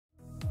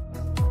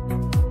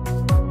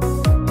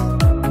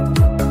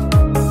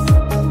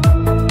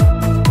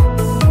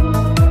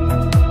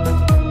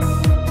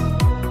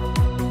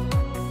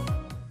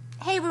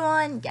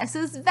guess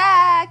who's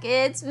back?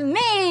 It's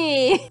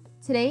me!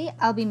 Today,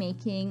 I'll be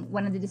making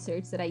one of the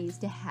desserts that I used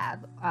to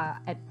have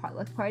at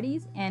potluck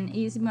parties, and it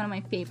used to be one of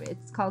my favorites.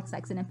 It's called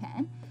Sex in a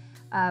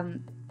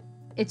Pan.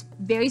 It's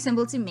very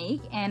simple to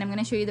make, and I'm going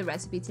to show you the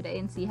recipe today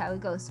and see how it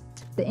goes.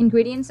 The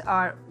ingredients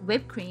are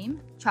whipped cream,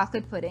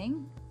 chocolate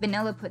pudding,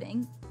 vanilla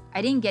pudding.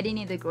 I didn't get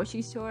any at the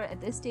grocery store at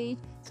this stage,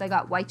 so I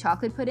got white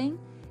chocolate pudding,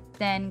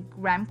 then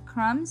graham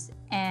crumbs,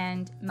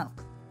 and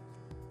milk.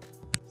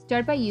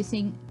 Start by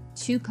using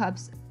 2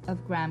 cups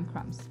of graham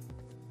crumbs.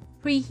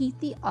 Preheat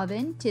the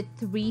oven to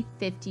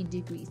 350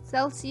 degrees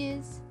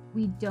Celsius.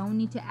 We don't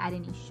need to add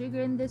any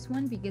sugar in this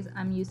one because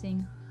I'm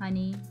using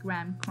honey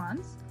graham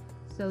crumbs.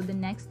 So the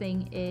next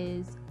thing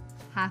is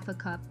half a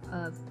cup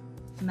of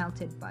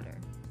melted butter.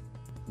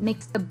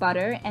 Mix the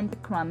butter and the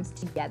crumbs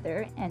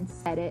together and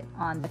set it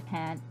on the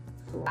pan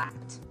flat.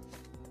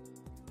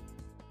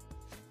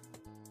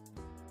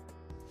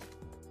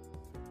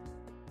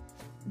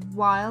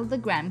 While the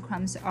graham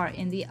crumbs are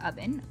in the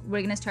oven,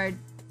 we're gonna start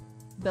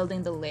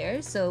building the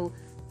layers. So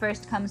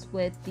first comes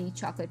with the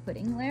chocolate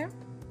pudding layer.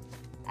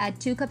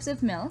 Add 2 cups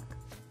of milk,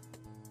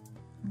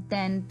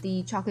 then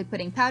the chocolate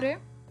pudding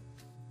powder.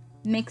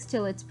 Mix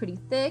till it's pretty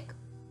thick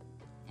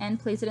and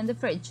place it in the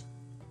fridge.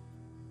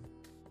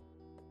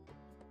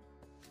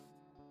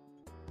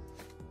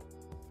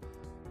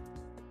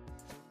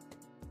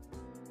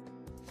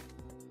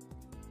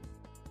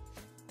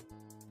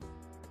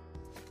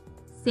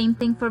 Same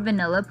thing for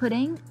vanilla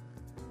pudding.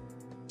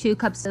 2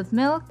 cups of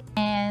milk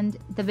and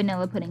the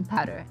vanilla pudding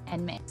powder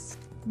and mix.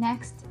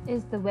 Next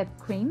is the whipped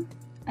cream.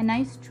 A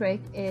nice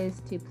trick is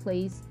to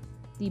place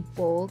the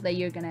bowl that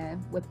you're gonna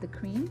whip the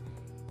cream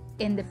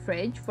in the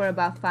fridge for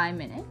about 5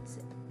 minutes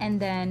and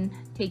then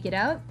take it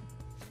out.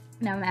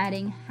 Now I'm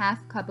adding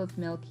half cup of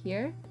milk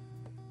here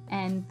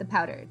and the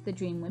powder, the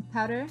Dream Whip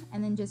powder,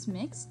 and then just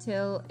mix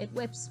till it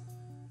whips.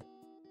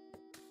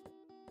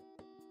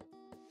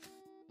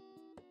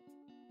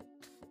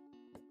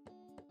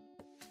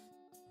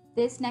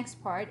 This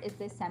next part is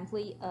the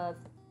assembly of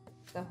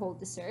the whole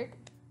dessert.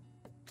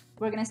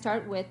 We're gonna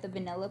start with the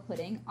vanilla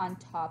pudding on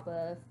top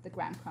of the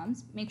graham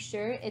crumbs. Make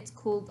sure it's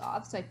cooled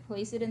off, so I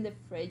place it in the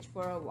fridge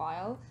for a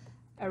while,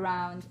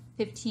 around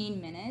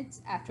 15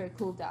 minutes after it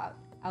cooled out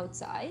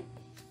outside.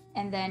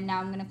 And then now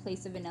I'm gonna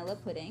place the vanilla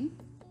pudding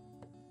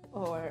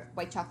or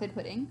white chocolate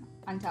pudding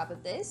on top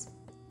of this.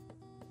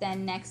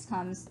 Then next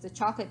comes the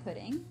chocolate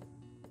pudding.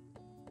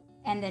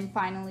 And then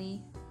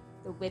finally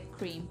the whipped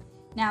cream.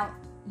 Now,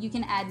 you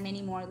can add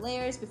many more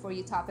layers before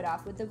you top it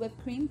off with the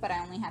whipped cream, but I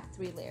only have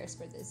 3 layers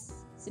for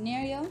this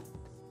scenario.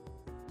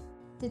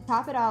 To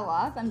top it all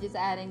off, I'm just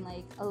adding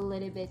like a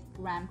little bit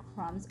graham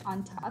crumbs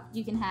on top.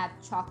 You can have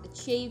chocolate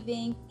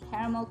shaving,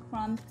 caramel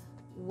crumbs,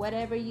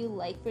 whatever you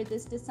like for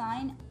this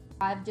design.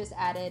 I've just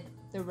added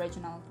the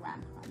original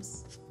graham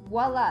crumbs.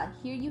 Voila,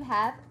 here you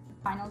have the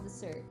final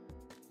dessert.